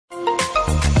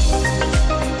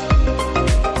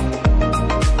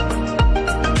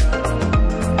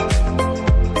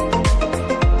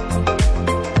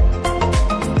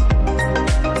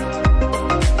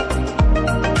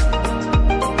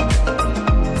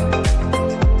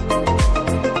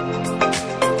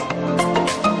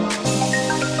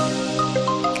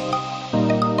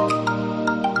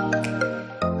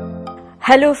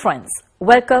Hello friends,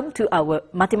 welcome to our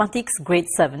Mathematics Grade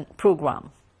 7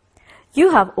 program.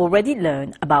 You have already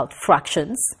learned about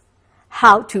fractions,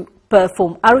 how to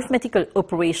perform arithmetical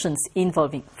operations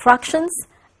involving fractions,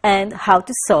 and how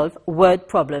to solve word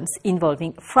problems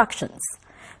involving fractions.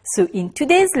 So in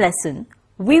today's lesson,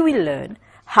 we will learn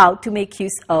how to make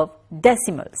use of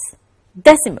decimals.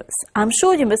 Decimals. I'm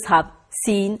sure you must have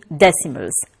seen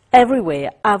decimals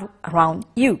everywhere around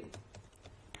you.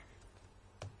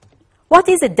 What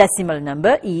is a decimal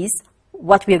number is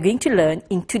what we are going to learn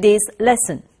in today's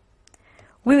lesson.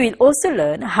 We will also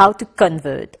learn how to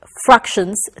convert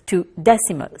fractions to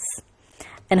decimals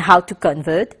and how to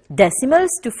convert decimals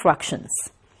to fractions.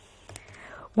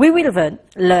 We will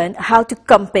learn how to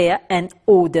compare and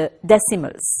order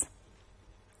decimals.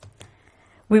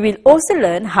 We will also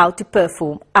learn how to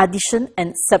perform addition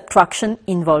and subtraction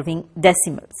involving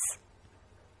decimals.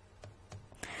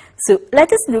 So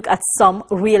let us look at some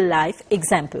real-life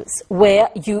examples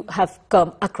where you have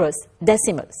come across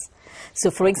decimals. So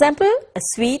for example, a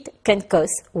sweet can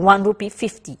cost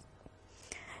 ₹1.50,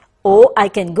 or I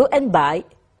can go and buy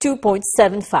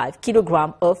 2.75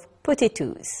 kilograms of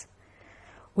potatoes.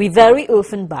 We very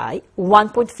often buy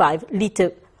 1.5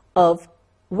 liters of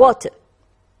water.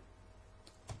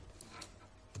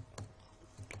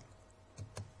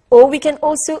 Or we can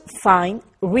also find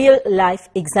real-life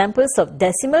examples of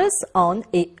decimals on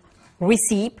a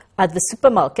receipt at the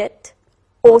supermarket,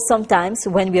 or sometimes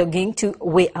when we are going to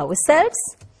weigh ourselves,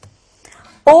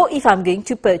 or if I'm going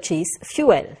to purchase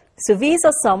fuel. So these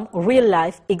are some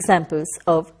real-life examples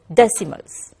of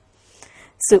decimals.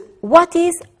 So what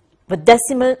is the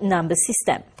decimal number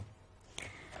system?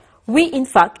 We in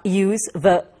fact use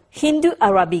the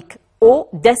Hindu-Arabic or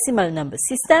decimal number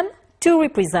system to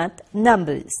represent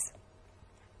numbers.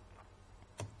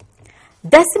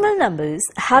 Decimal numbers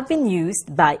have been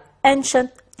used by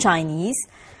ancient Chinese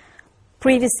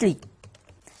previously,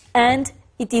 and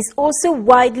it is also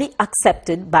widely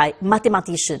accepted by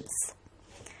mathematicians.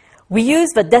 We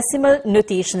use the decimal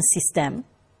notation system,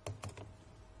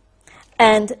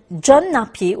 and John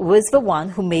Napier was the one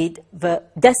who made the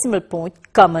decimal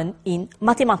point common in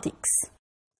mathematics.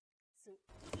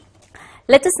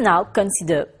 Let us now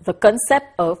consider the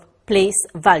concept of place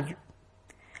value.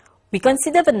 We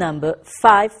consider the number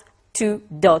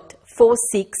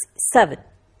 52.467.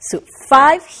 So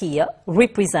 5 here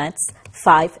represents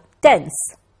 5/10.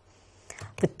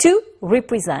 The 2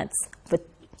 represents the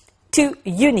 2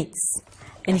 units.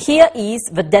 And here is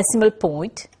the decimal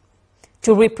point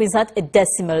to represent a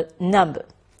decimal number.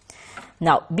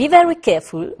 Now be very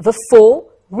careful. The 4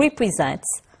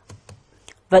 represents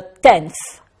the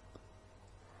 10th.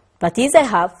 That is, I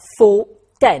have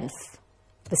 4/10.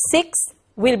 The 6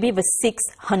 will be the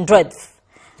 600th,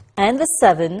 and the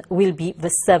 7 will be the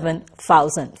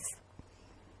 7,000th.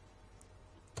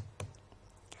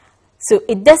 So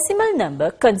a decimal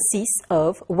number consists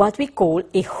of what we call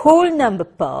a whole number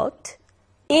part,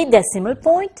 a decimal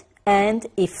point, and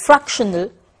a fractional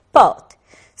part.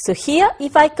 So here,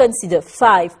 if I consider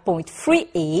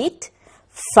 5.38,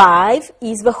 5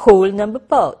 is the whole number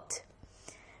part.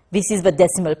 This is the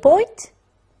decimal point,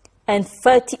 and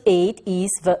 38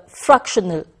 is the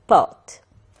fractional part.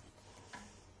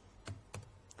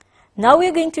 Now we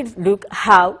are going to look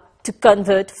how to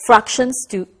convert fractions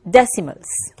to decimals.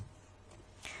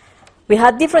 We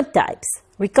have different types.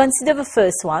 We consider the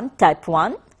first one, type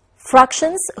 1,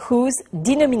 fractions whose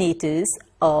denominators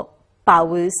are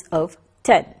powers of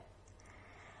 10.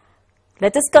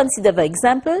 Let us consider the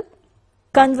example.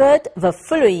 Convert the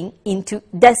following into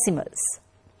decimals.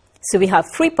 So we have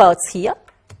 3 parts here.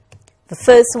 The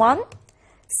first one,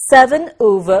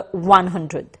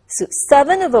 7/100. So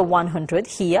 7/100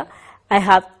 here, I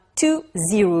have 2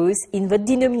 zeros in the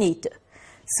denominator.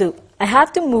 So I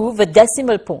have to move the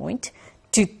decimal point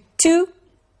to 2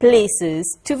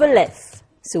 places to the left.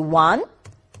 So 1,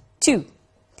 2.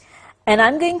 And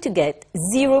I'm going to get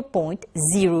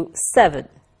 0.07.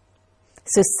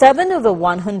 So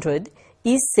 7/100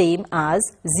 is same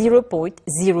as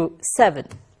 0.07.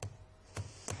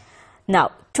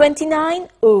 Now,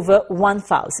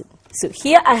 29/1000. So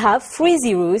here I have 3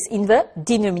 zeros in the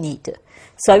denominator.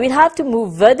 So I will have to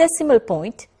move the decimal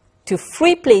point to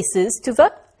 3 places to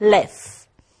the left.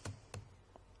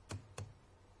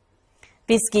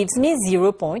 This gives me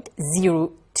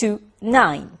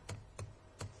 0.029.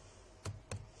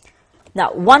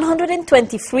 Now,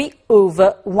 123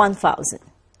 over 1000.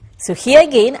 So here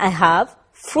again, I have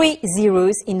 3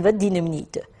 zeros in the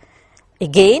denominator.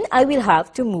 Again, I will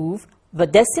have to move the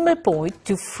decimal point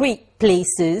to 3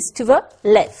 places to the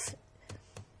left.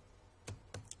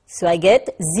 So I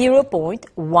get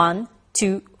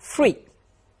 0.123.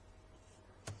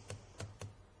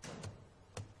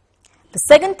 The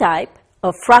second type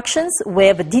of fractions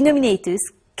where the denominators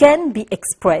can be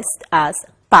expressed as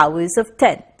powers of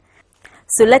 10.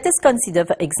 So let us consider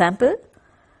the example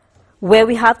where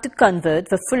we have to convert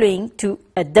the following to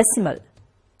a decimal.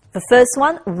 The first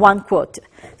one, 1/4.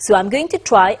 So I'm going to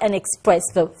try and express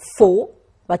the 4,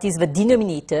 that is the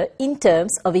denominator, in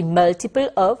terms of a multiple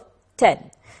of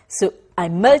 10. So I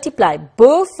multiply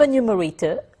both the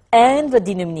numerator and the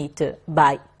denominator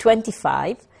by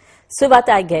 25, so that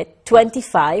I get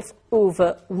 25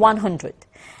 over 100.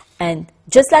 And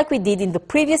just like we did in the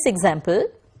previous example,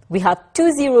 we have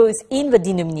 2 zeros in the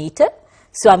denominator,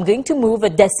 so I'm going to move a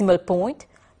decimal point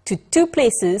to 2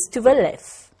 places to the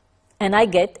left, and I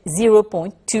get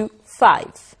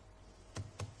 0.25.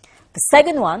 The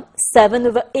second one, 7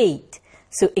 over 8.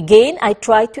 So again, I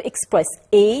try to express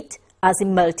 8 as a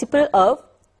multiple of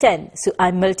 10. So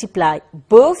I multiply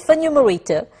both the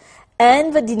numerator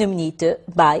and the denominator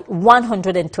by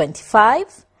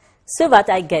 125, so that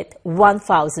I get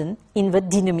 1000 in the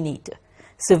denominator.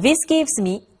 So this gives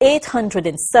me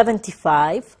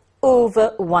 875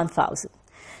 over 1000.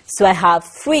 So I have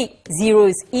 3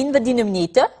 zeros in the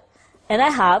denominator, and I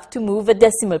have to move the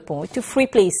decimal point to 3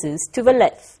 places to the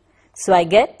left. So I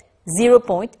get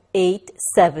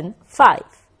 0.875.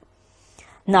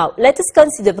 Now let us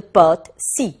consider the part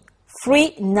C,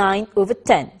 3 9 over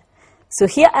 10. So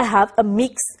here I have a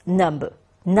mixed number.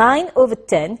 9 over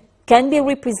 10 can be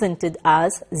represented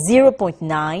as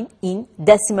 0.9 in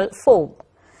decimal form.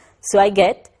 So I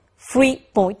get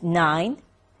 3.9,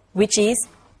 which is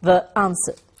the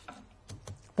answer.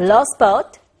 The last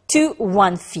part, 2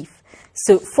 1/5.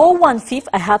 So for 1/5,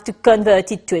 I have to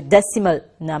convert it to a decimal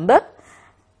number,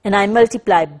 and I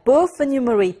multiply both the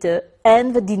numerator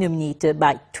and the denominator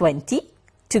by 20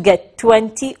 to get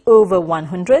 20 over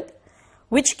 100,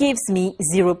 which gives me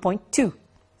 0.2.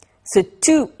 So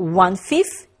 2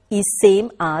 1/5 is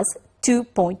same as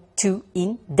 2.2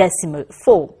 in decimal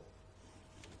form.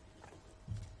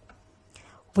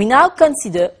 We now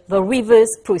consider the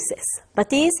reverse process,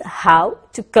 that is, how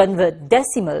to convert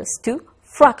decimals to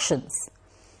fractions.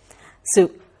 So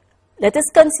let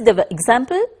us consider the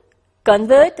example.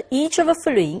 Convert each of the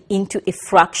following into a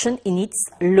fraction in its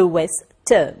lowest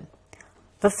term.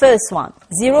 The first one,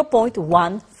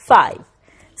 0.15.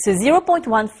 So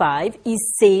 0.15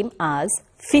 is same as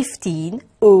 15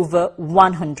 over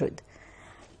 100.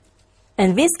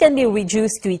 And this can be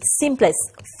reduced to its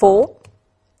simplest form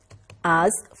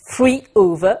as 3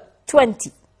 over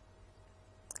 20.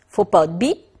 For part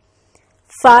B,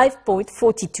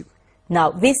 5.42. Now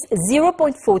this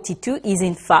 0.42 is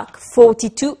in fact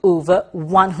 42 over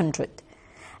 100.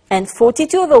 And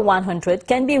 42 over 100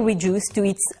 can be reduced to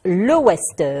its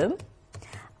lowest term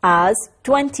as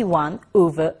 21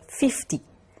 over 50.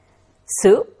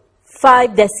 So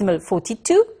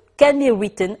 5.42 can be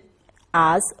written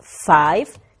as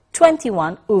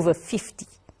 5/21 over 50.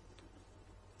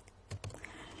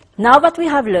 Now that we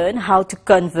have learned how to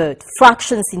convert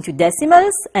fractions into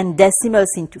decimals and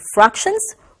decimals into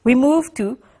fractions, we move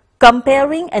to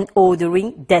comparing and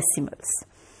ordering decimals.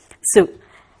 So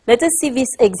let us see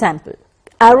this example.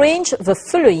 Arrange the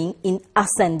following in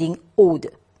ascending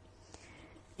order.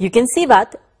 You can see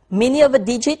that many of the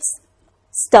digits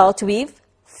start with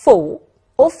 4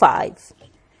 or 5.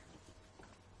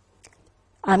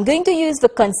 I'm going to use the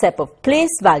concept of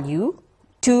place value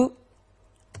to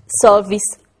solve this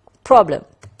problem.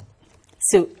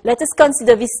 So let us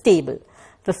consider this table.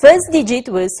 The first digit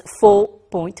was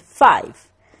 4.5.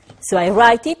 So I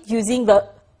write it using the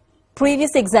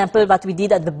previous example that we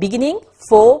did at the beginning,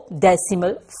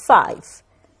 4.5.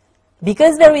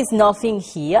 Because there is nothing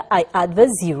here, I add the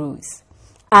zeros.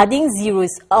 Adding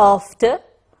zeros after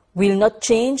will not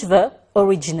change the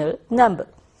original number.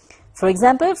 For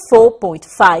example,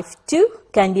 4.52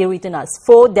 can be written as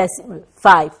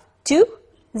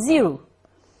 4.520.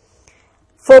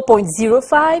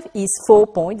 4.05 is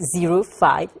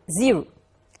 4.050.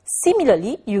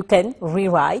 Similarly, you can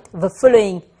rewrite the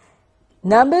following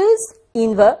numbers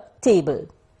in the table.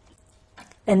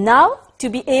 And now, to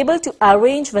be able to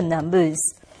arrange the numbers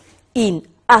in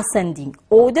ascending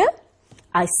order,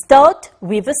 I start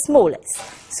with the smallest.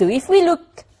 So if we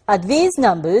look at these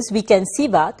numbers, we can see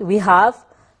that we have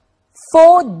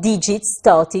 4 digits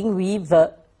starting with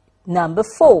the number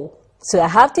 4. So I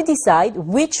have to decide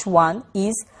which one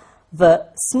is the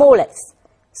smallest.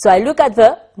 So I look at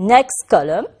the next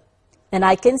column and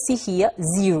I can see here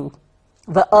 0.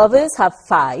 The others have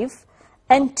 5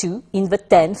 and 2 in the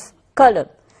 10th column.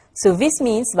 So this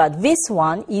means that this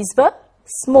one is the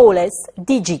smallest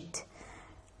digit.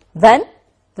 Then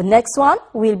the next one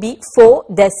will be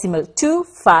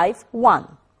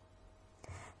 4.251.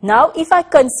 Now if I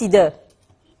consider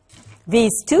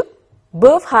these two,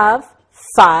 both have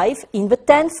 5 in the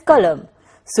 10th column.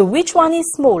 So which one is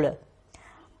smaller?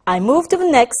 I move to the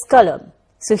next column.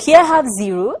 So here I have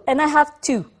 0 and I have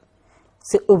 2.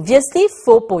 So obviously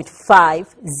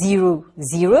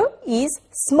 4.500 is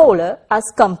smaller as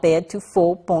compared to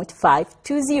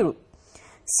 4.520.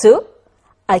 So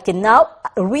I can now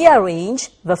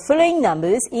rearrange the following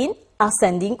numbers in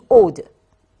ascending order.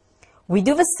 We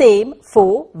do the same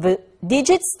for the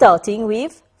digits starting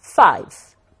with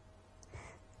 5.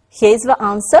 Here's the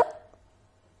answer.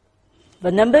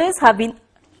 The numbers have been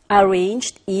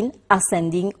arranged in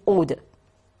ascending order.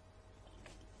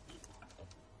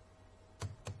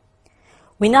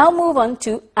 We now move on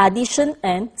to addition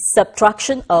and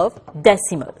subtraction of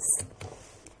decimals.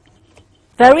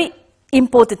 Very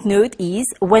important note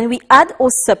is when we add or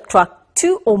subtract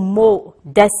 2 or more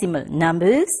decimal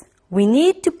numbers, we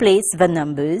need to place the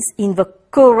numbers in the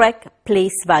correct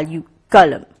place value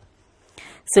column.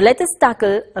 So let us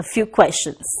tackle a few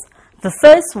questions. The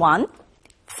first one,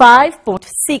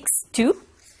 5.62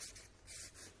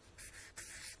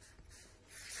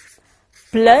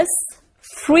 plus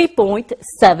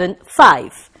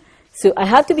 3.75. So I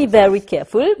have to be very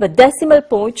careful. The decimal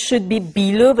point should be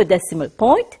below the decimal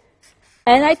point,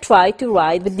 and I try to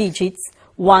write the digits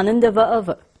one under the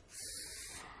other.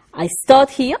 I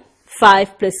start here,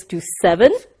 5 plus 2,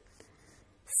 7,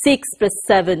 6 plus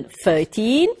 7,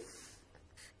 13.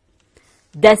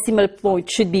 Decimal point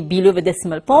should be below the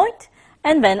decimal point,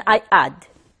 and then I add.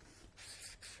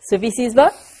 So this is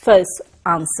the first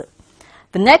answer.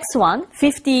 The next one,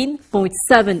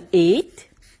 15.78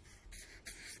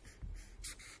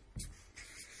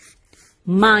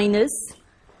 minus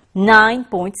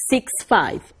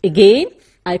 9.65. Again,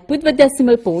 I put the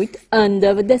decimal point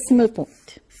under the decimal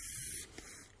point.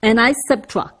 And I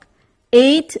subtract.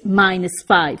 8 minus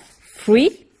 5,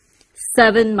 3.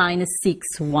 7 minus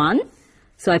 6, 1.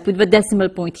 So I put the decimal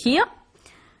point here.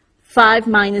 5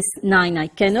 minus 9 I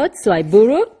cannot, so I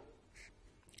borrow.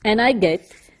 And I get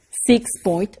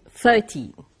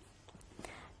 6.13.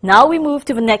 Now we move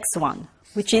to the next one,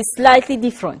 which is slightly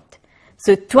different.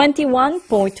 So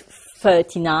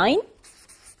 21.39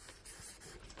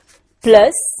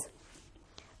 plus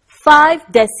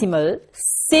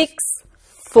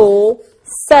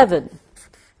 5.647.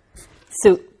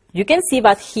 So you can see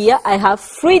that here I have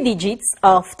 3 digits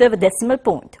after the decimal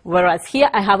point, whereas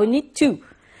here I have only 2.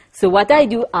 So what I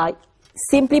do, I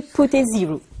simply put a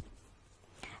 0.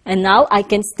 And now I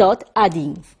can start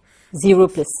adding. 0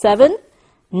 plus 7,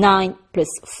 9 plus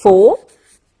 4,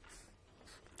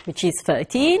 which is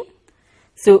 13.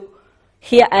 So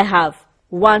here I have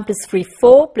 1 plus 3,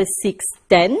 4, plus 6,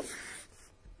 10.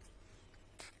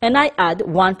 And I add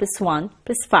 1 plus 1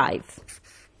 plus 5.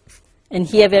 And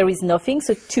here there is nothing,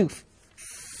 so 2.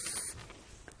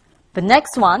 The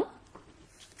next one,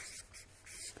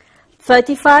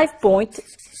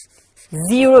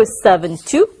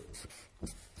 35.072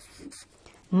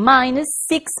 minus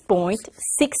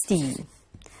 6.16.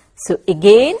 So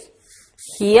again,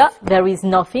 here there is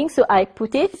nothing, so I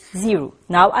put it 0.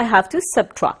 Now I have to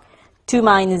subtract. 2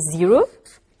 minus 0,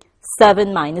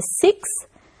 7 minus 6.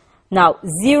 Now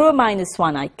 0 minus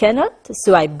 1 I cannot,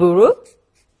 so I borrow.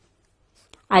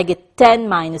 I get 10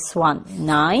 minus 1,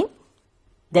 9.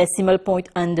 Decimal point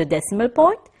under decimal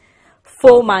point.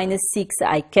 4 minus 6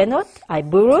 I cannot, I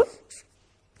borrow.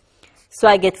 So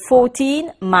I get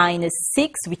 14 minus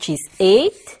 6, which is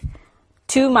 8.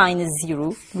 2 minus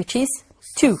 0, which is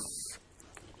 2.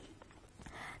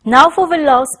 Now for the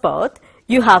last part,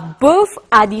 you have both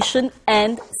addition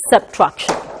and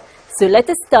subtraction. So let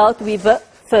us start with the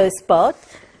first part,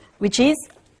 which is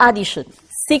addition.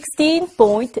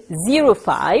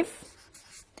 16.05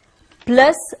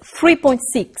 plus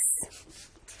 3.6.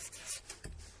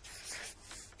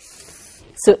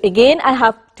 So again, I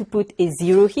have to put a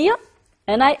 0 here,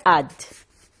 and I add.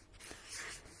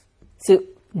 So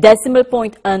decimal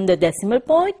point under decimal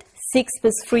point, 6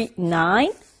 plus 3,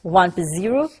 9, 1 plus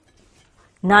 0,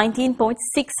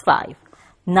 19.65.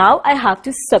 Now I have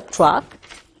to subtract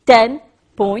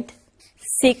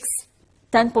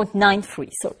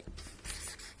 10.93, sorry.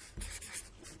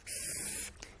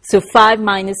 So 5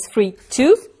 minus 3,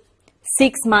 2,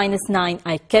 6 minus 9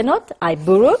 I cannot, I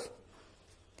borrow.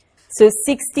 So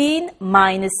 16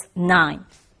 minus 9,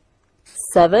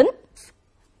 7.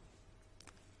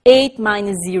 8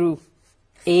 minus 0,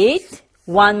 8.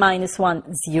 1 minus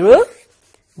 1, 0.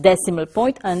 Decimal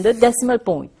point under decimal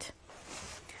point.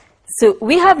 So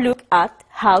we have looked at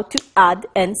how to add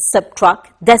and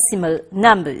subtract decimal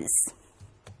numbers.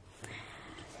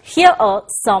 Here are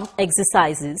some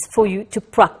exercises for you to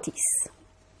practice.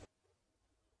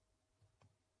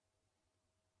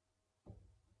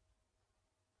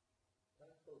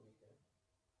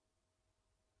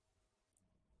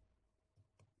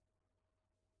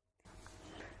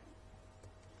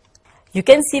 You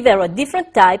can see there are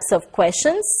different types of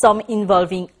questions, some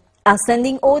involving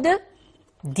ascending order,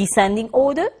 descending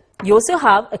order. You also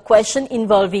have a question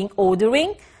involving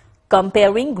ordering,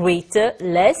 comparing greater,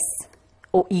 less,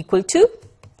 or equal to,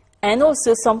 and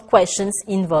also some questions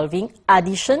involving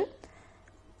addition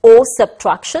or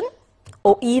subtraction,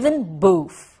 or even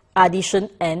both addition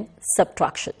and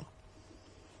subtraction.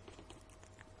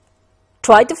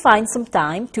 Try to find some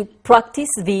time to practice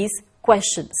these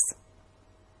questions.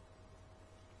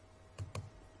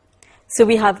 So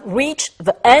we have reached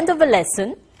the end of the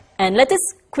lesson, and let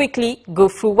us quickly go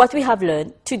through what we have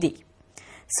learned today.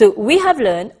 So we have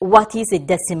learned what is a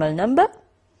decimal number,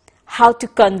 how to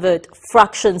convert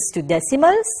fractions to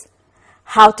decimals,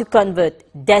 how to convert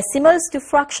decimals to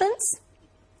fractions,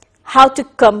 how to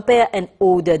compare and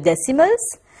order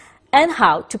decimals, and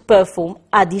how to perform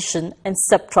addition and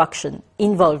subtraction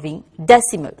involving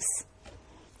decimals.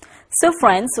 So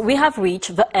friends, we have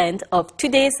reached the end of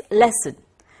today's lesson.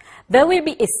 There will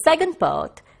be a second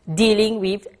part dealing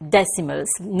with decimals,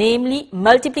 namely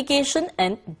multiplication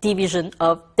and division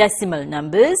of decimal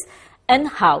numbers and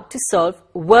how to solve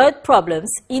word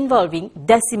problems involving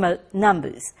decimal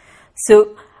numbers.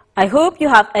 So I hope you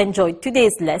have enjoyed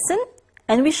today's lesson,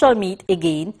 and we shall meet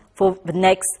again for the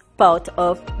next part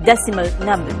of decimal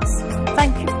numbers.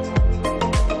 Thank you.